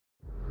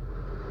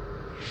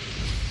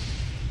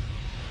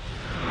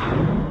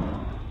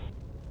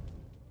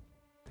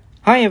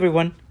Hi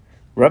everyone,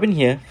 Rabin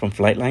here from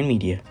Flightline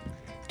Media.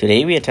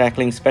 Today we are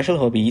tackling special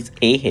hobbies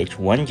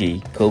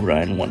AH-1G, Cobra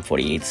and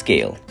 148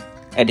 scale.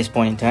 At this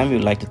point in time, we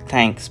would like to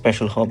thank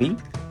Special Hobby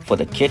for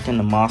the kit and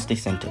the mask they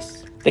sent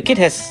us. The kit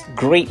has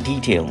great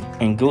detail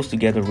and goes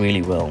together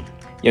really well.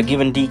 You're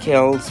given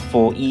decals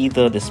for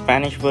either the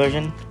Spanish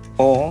version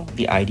or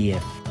the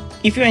IDF.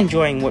 If you're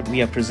enjoying what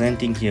we are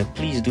presenting here,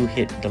 please do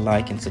hit the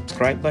like and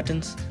subscribe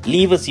buttons.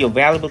 Leave us your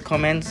valuable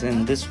comments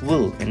and this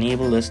will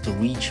enable us to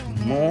reach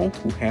more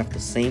who have the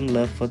same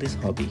love for this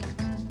hobby.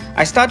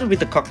 I started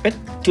with the cockpit.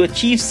 To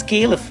achieve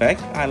scale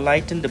effect, I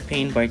lightened the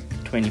paint by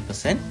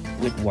 20%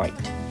 with white.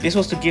 This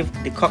was to give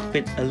the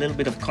cockpit a little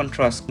bit of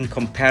contrast in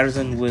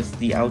comparison with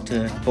the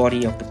outer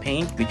body of the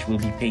paint, which will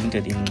be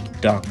painted in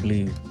dark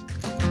blue.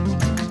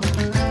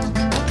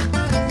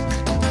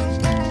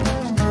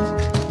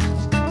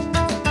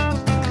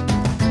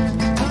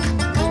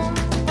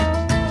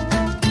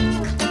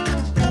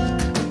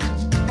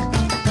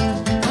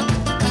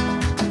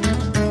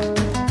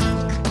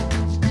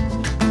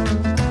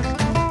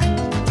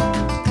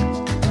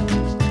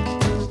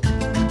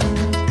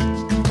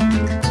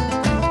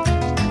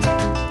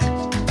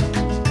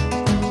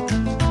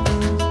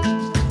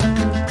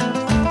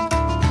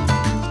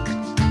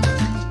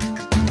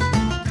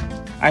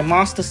 I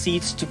masked the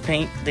seats to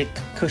paint the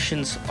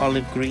cushions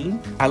olive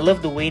green. I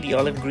love the way the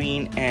olive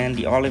green and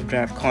the olive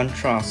drab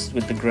contrasts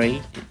with the grey.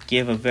 It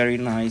gave a very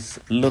nice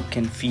look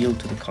and feel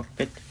to the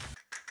cockpit.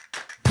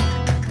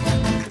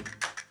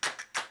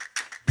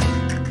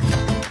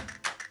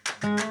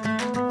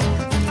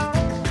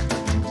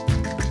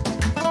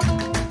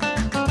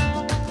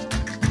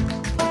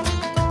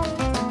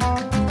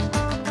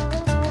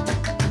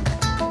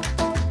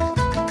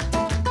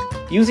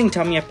 Using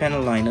Tamiya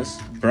panel liners,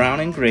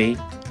 brown and grey,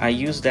 I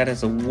used that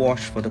as a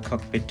wash for the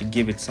cockpit to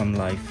give it some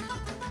life.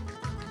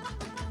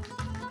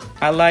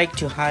 I like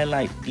to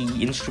highlight the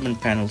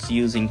instrument panels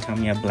using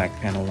Tamiya black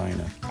panel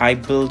liner. I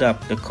build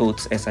up the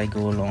coats as I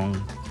go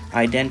along.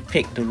 I then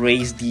pick the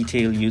raised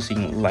detail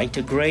using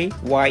lighter grey,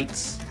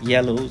 whites,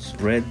 yellows,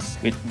 reds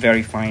with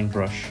very fine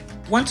brush.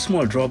 One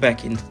small drawback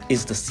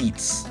is the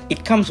seats.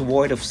 It comes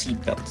void of seat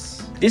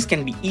belts. This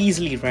can be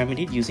easily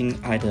remedied using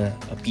either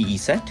a PE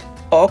set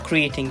or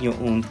creating your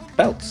own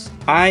belts.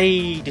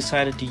 I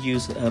decided to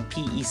use a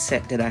PE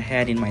set that I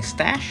had in my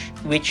stash,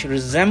 which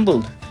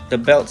resembled the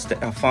belts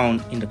that are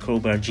found in the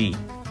Cobra G.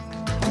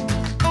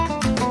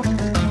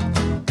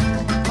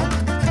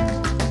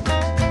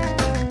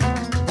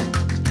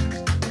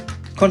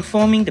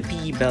 Conforming the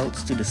PE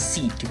belts to the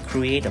seat to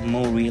create a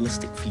more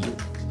realistic feel.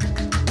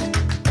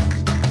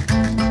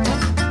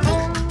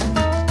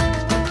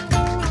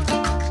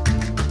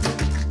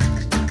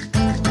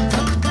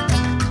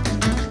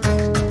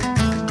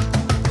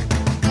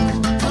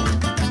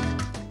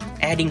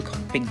 Adding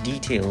cockpit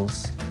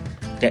details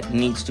that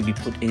needs to be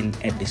put in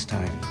at this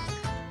time.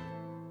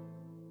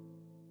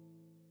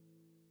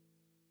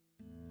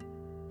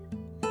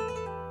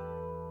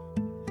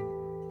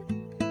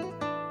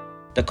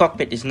 The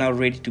cockpit is now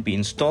ready to be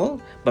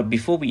installed, but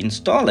before we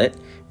install it,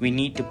 we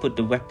need to put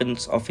the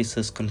weapons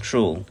officer's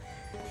control.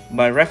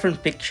 My reference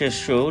pictures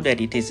show that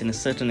it is in a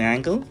certain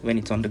angle when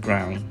it's on the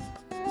ground.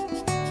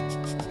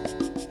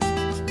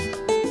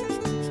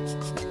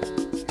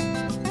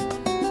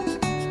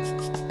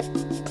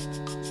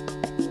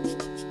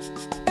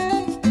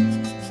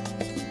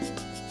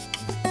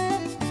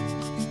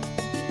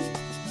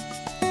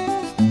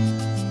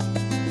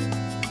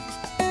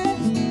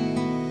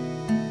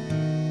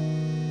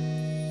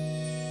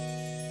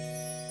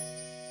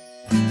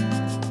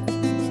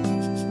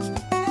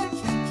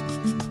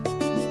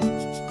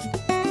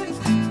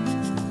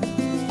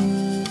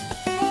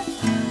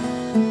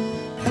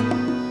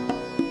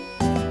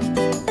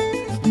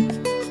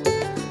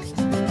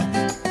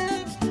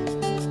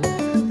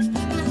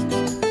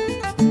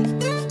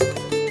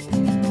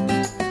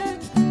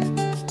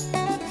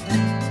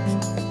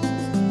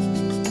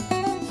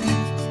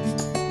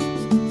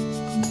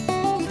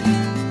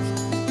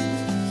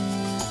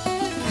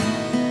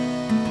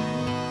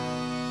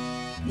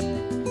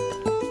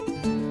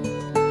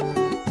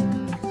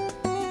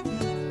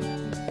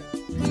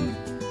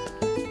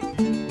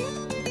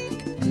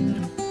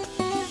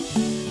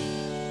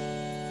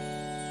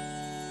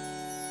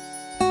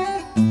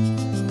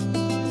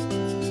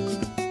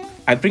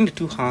 I bring the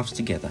two halves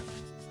together.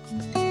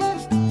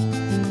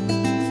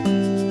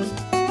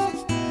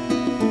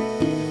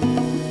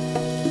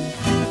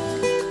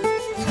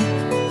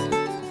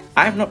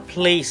 I have not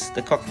placed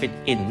the cockpit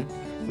in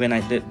when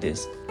I did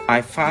this.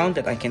 I found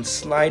that I can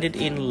slide it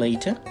in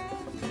later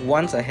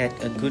once I had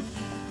a good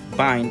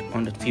bind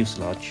on the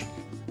fuselage.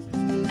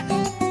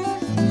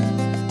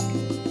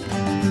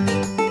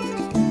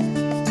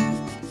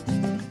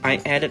 I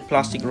added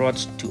plastic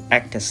rods to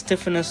act as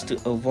stiffeners to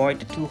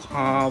avoid the two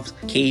halves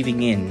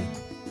caving in.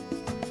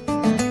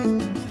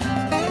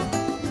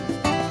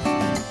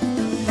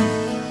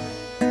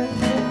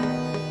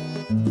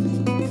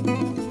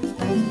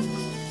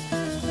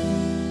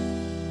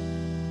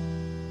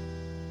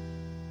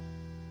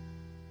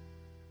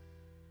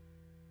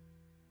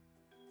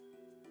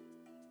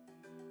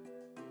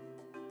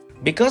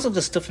 Because of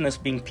the stiffness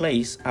being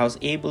placed, I was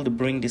able to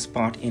bring this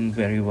part in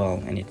very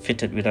well and it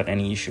fitted without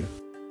any issue.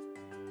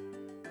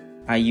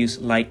 I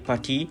used light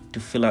putty to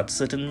fill out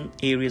certain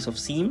areas of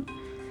seam,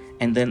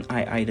 and then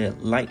I either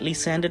lightly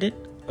sanded it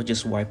or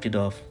just wiped it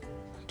off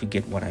to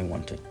get what I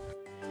wanted.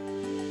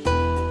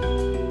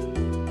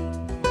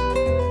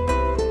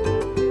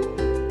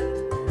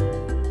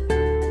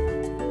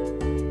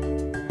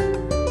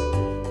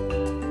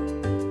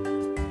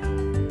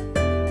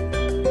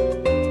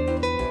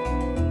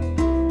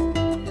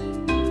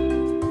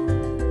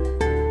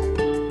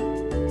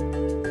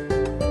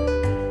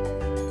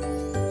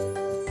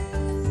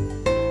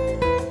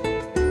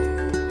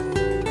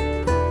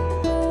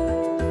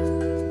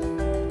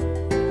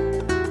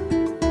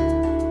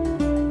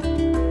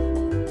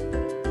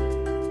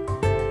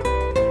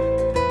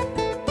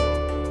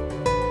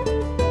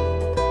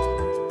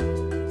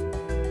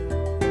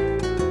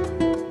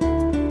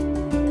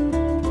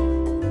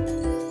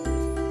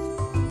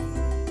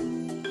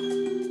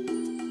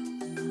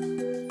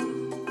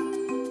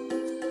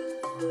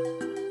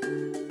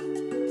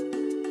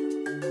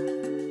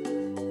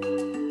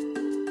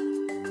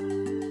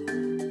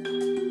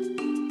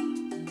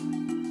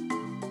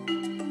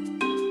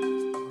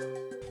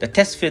 The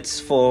test fits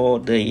for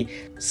the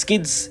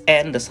skids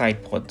and the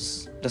side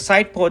pods. The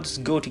side pods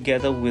go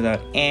together without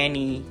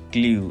any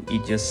glue,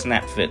 it just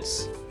snap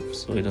fits,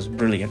 so it was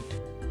brilliant.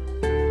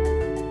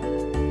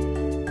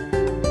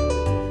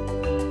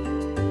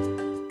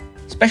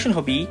 Special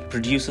Hobby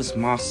produces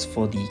masks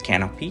for the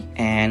Canopy,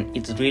 and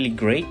it's really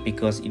great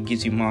because it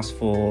gives you masks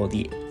for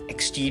the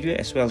exterior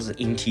as well as the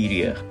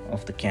interior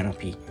of the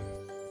Canopy.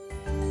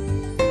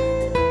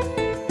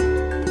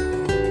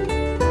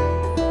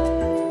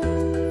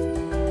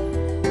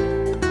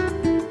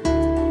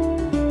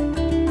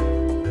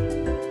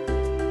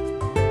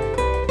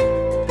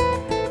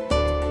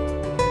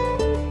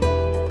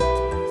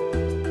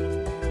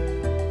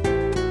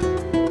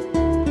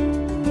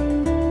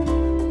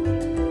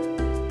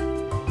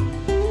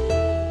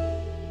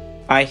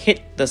 I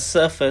hit the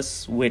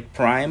surface with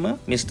primer,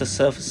 Mr.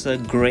 Surfacer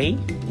Grey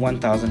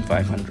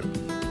 1500.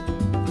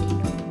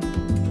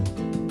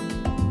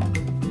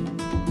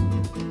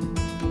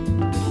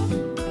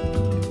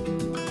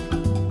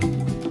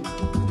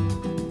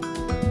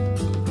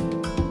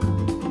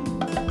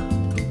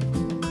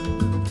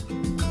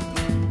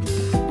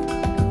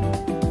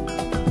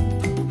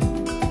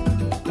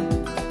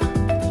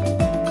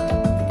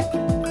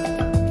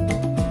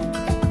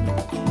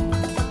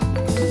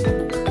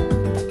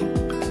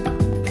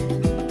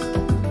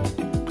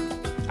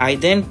 I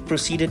then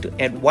proceeded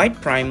to add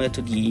white primer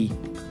to the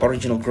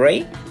original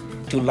grey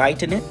to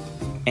lighten it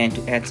and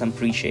to add some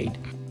pre-shade.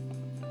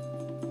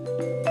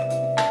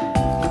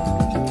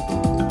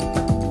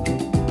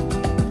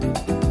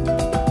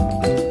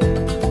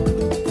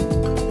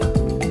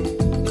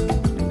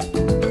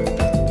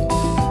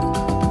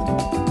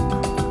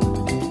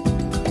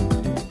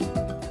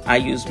 I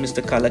used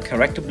Mr. Color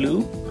Character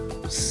Blue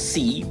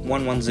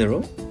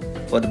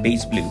C110 for the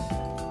base blue.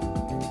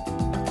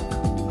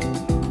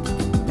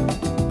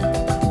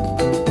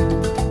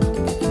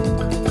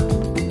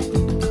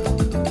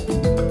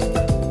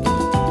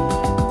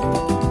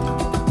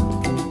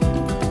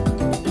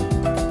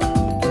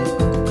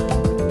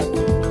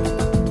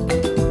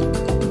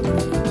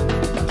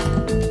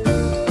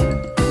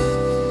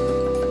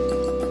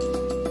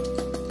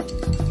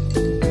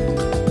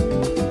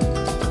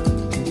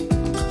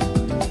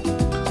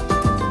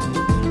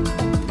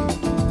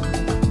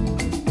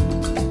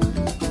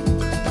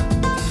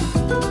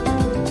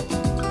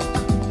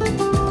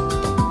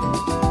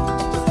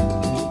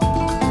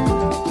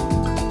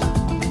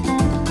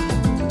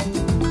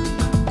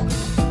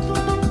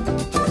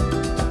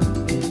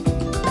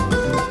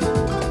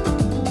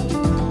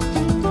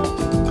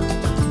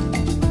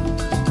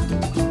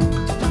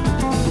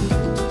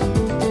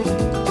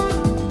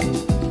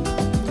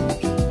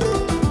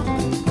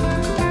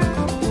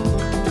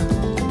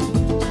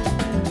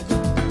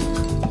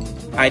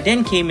 I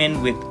then came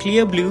in with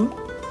clear blue,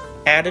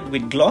 added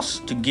with gloss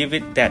to give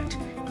it that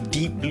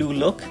deep blue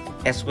look,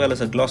 as well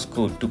as a gloss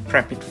coat to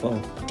prep it for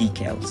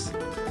decals.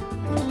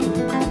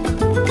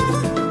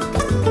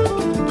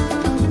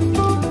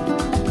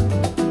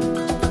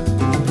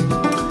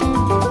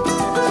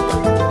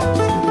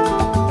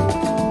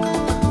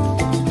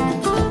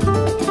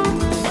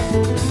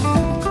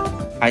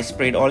 I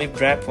sprayed olive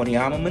drab for the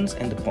armaments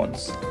and the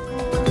pods.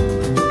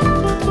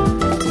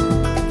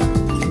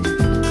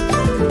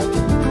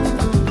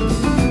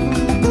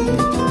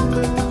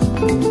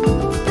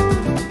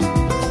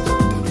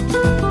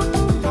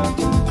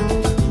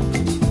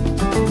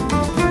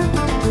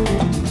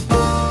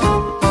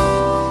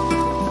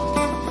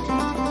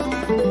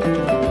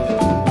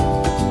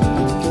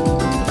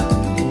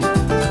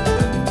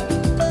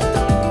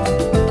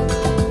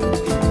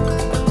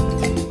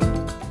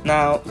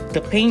 Now,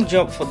 the paint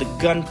job for the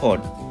gun pod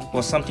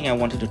was something I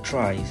wanted to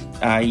try.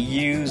 I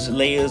used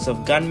layers of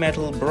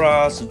gunmetal,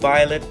 brass,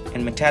 violet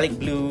and metallic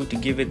blue to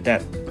give it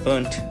that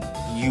burnt,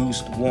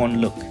 used,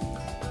 worn look.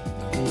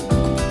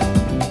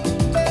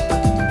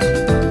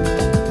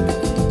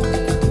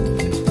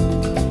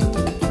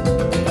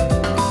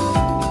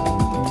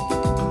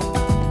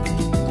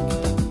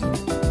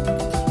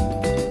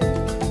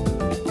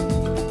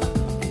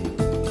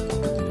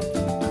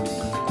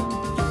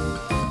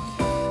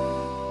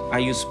 I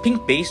use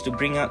pink base to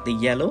bring out the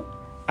yellow.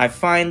 I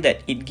find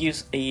that it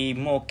gives a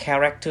more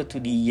character to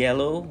the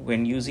yellow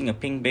when using a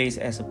pink base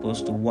as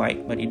opposed to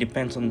white, but it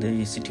depends on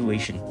the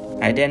situation.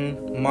 I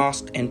then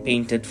masked and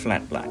painted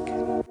flat black.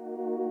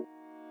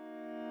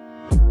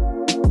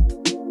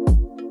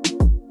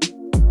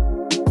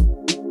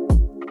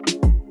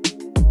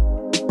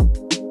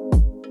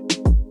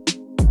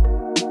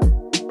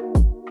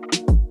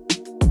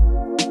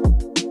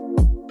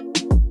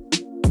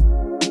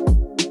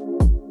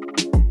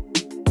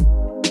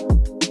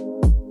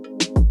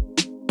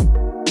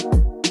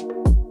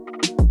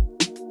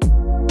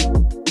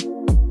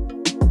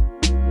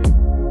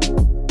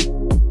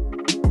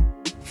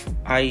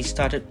 I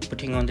started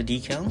putting on the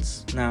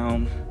decals.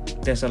 Now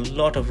there's a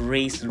lot of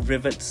raised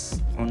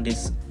rivets on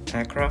this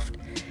aircraft,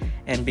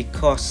 and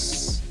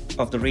because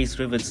of the raised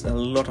rivets, a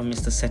lot of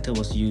Mr. Setter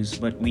was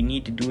used, but we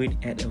need to do it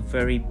at a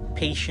very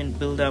patient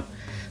build up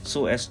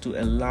so as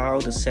to allow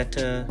the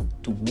setter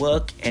to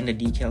work and the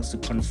decals to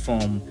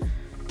conform.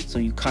 So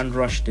you can't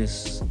rush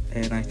this,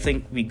 and I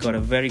think we got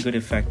a very good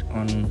effect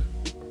on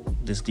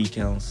these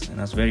decals, and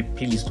I was very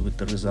pleased with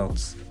the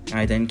results.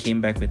 I then came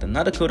back with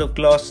another coat of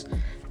gloss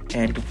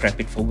and to prep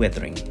it for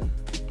weathering.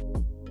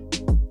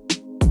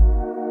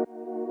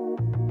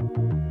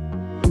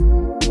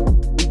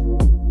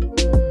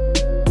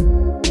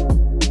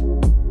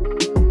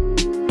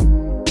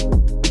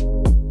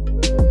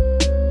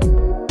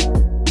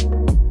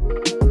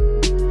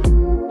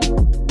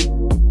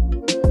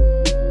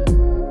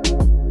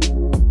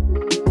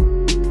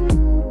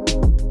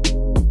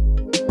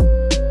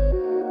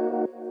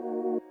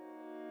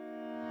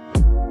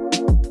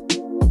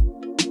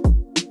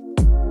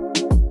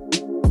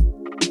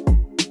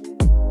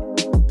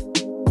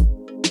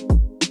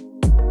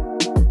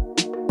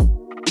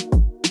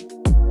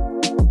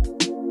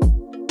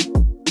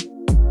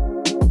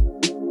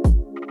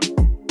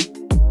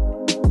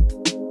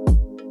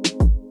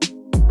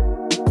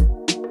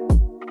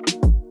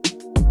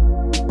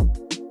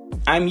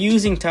 I'm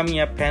using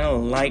Tamiya panel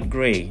light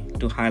grey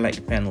to highlight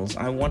the panels.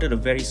 I wanted a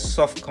very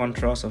soft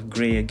contrast of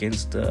grey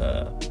against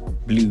the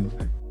blue.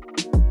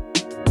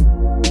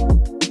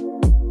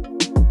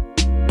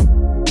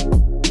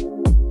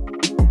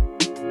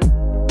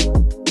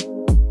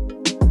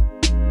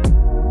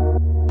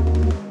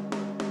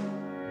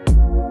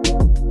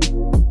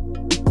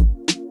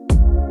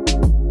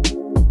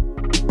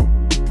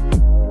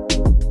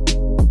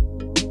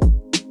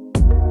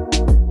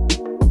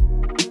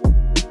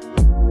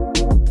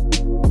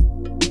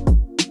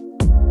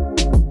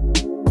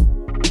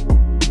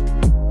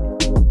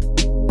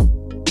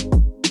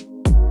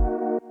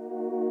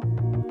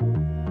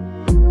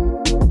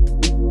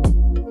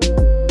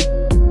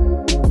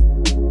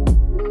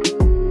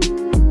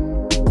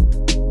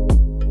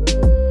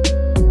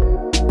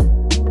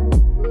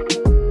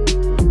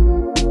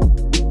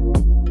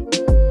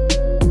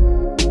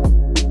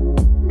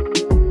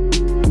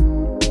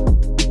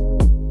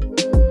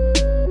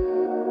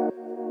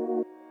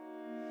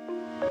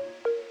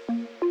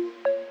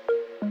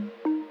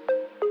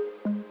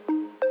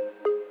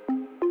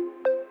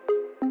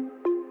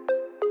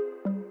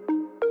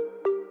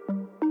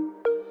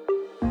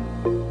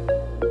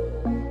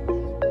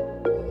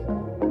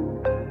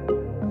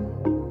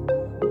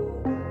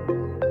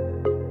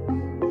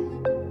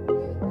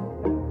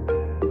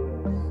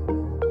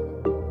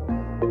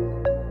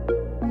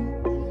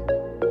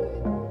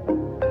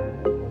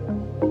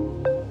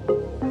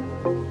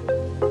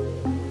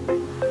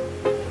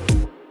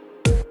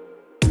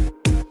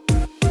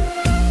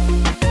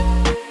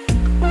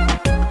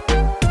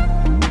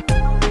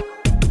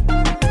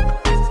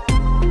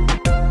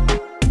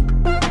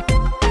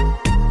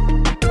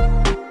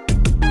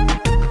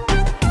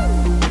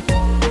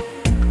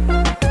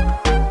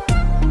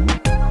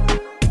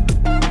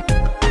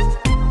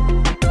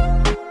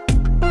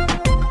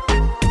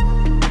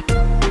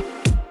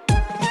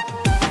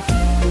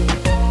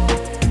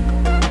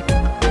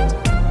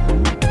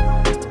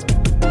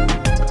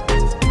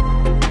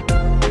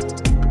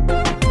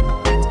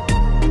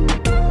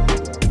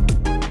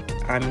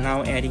 I'm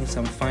now adding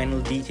some final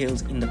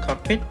details in the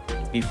cockpit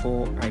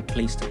before I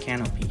place the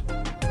canopy.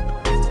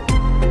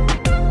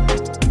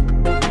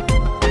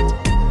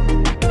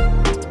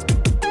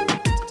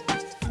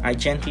 I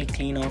gently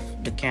clean off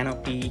the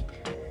canopy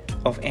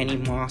of any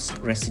mask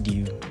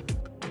residue,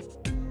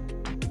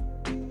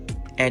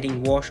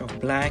 adding wash of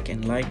black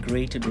and light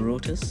grey to the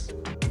rotors.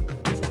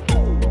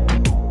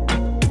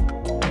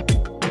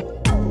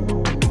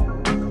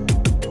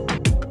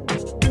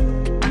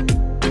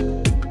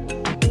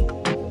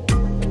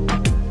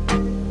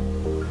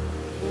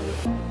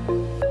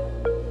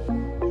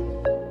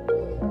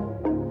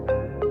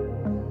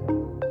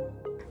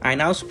 I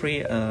now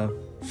spray a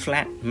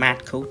flat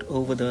matte coat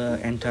over the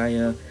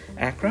entire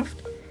aircraft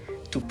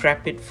to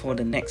prep it for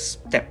the next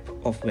step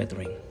of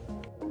weathering.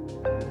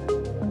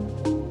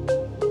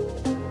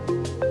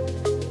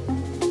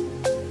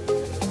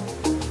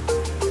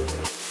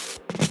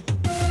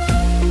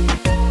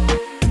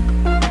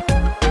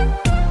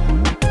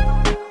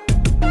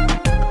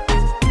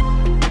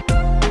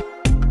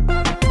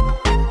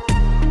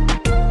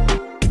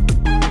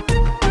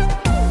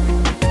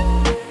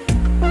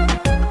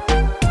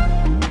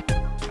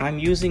 I'm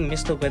using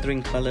Mr.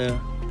 Weathering color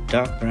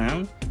dark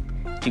brown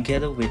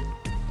together with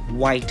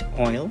white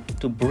oil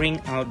to bring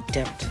out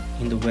depth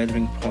in the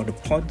weathering powder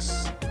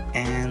pods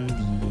and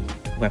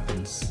the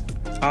weapons.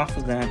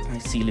 After that, I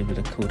seal it with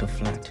a coat of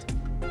flat.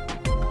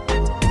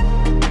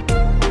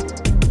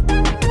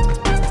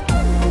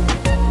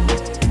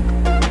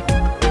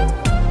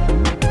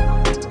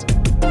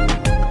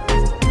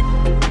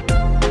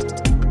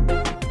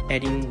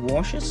 Adding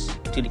washes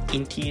to the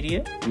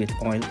interior with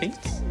oil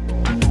paints.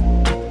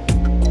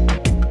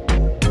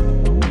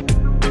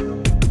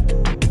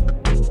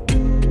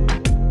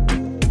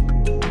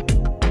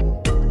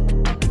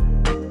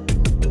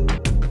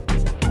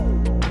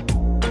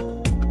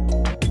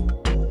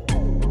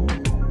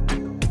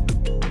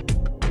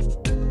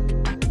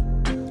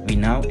 We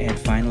now add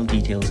final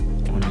details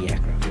on the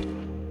aircraft.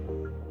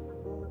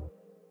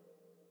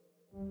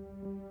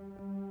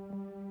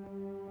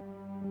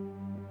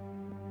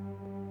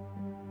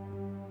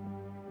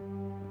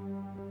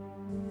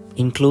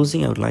 In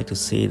closing, I would like to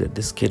say that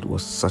this kit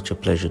was such a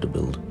pleasure to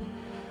build.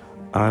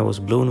 I was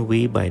blown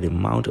away by the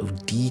amount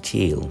of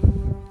detail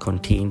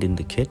contained in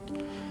the kit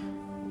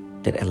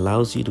that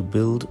allows you to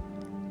build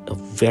a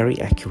very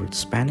accurate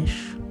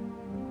Spanish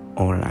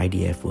or an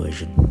IDF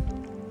version.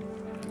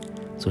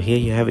 So here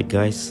you have it,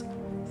 guys.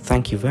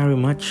 Thank you very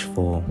much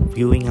for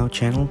viewing our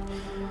channel,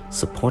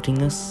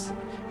 supporting us,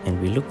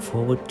 and we look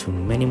forward to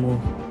many more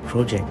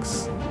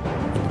projects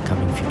in the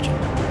coming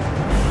future.